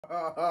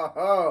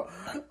Oh,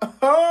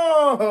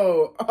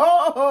 oh,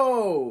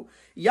 oh.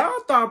 Y'all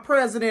thought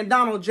President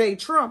Donald J.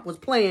 Trump was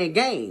playing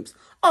games.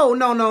 Oh,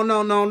 no, no,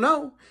 no, no,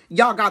 no.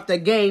 Y'all got the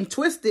game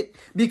twisted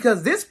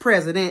because this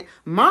president,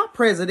 my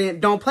president,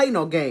 don't play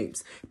no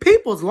games.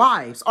 People's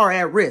lives are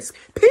at risk.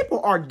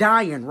 People are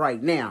dying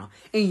right now.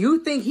 And you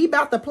think he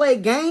about to play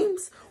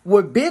games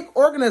with big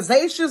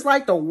organizations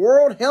like the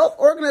World Health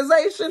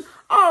Organization?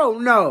 Oh,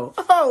 no.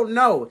 Oh,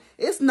 no.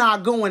 It's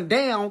not going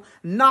down.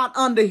 Not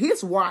under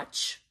his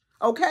watch.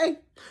 Okay?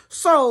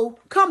 So,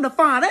 come to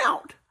find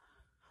out,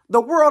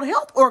 the World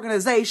Health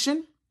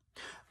Organization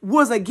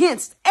was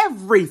against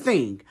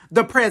everything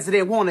the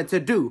president wanted to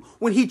do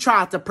when he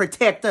tried to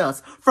protect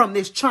us from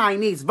this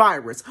Chinese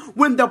virus.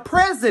 When the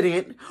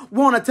president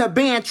wanted to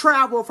ban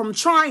travel from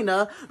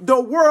China,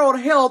 the World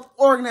Health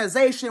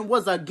Organization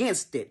was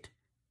against it.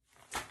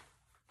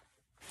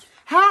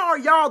 How are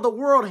y'all the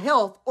World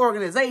Health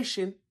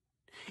Organization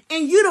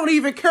and you don't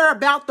even care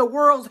about the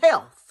world's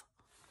health?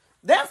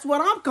 That's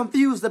what I'm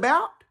confused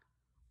about.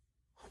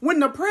 When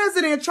the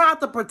president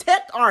tried to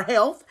protect our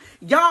health,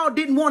 y'all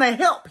didn't want to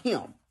help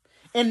him.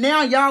 And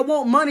now y'all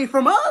want money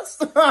from us?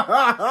 The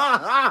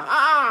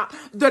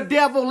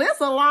devil is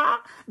a lie.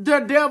 The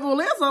devil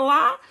is a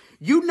lie.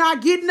 You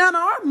not getting none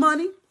of our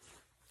money.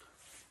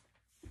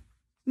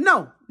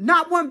 No,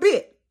 not one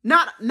bit.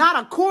 Not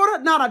a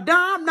quarter, not a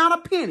dime, not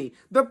a penny.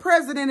 The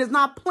president is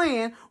not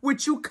playing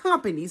with you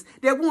companies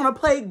that want to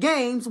play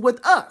games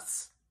with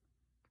us.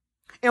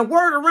 And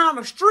word around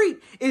the street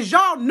is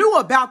y'all knew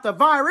about the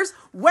virus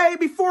way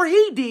before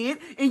he did,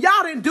 and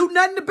y'all didn't do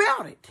nothing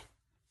about it.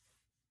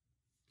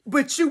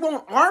 But you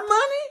want our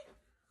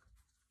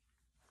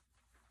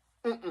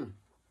money?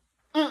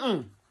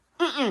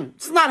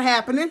 It's not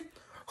happening.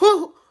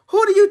 Who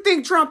do you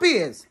think Trump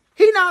is?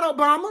 He not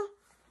Obama.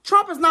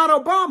 Trump is not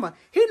Obama.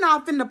 He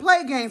not finna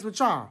play games with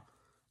y'all.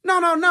 No,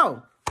 no,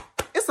 no.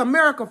 It's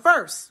America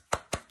first.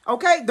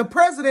 Okay? The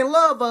president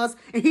love us,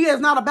 and he is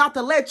not about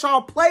to let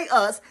y'all play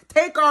us,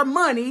 take our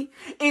money,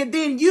 and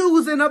then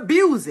use and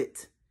abuse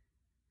it.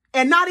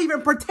 And not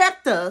even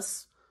protect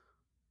us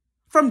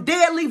from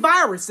deadly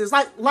viruses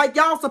like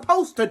y'all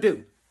supposed to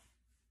do.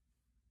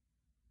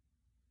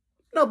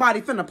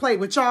 Nobody finna play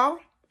with y'all.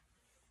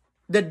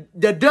 The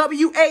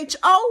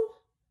WHO?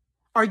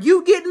 Are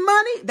you getting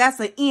money? That's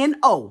an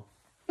N-O.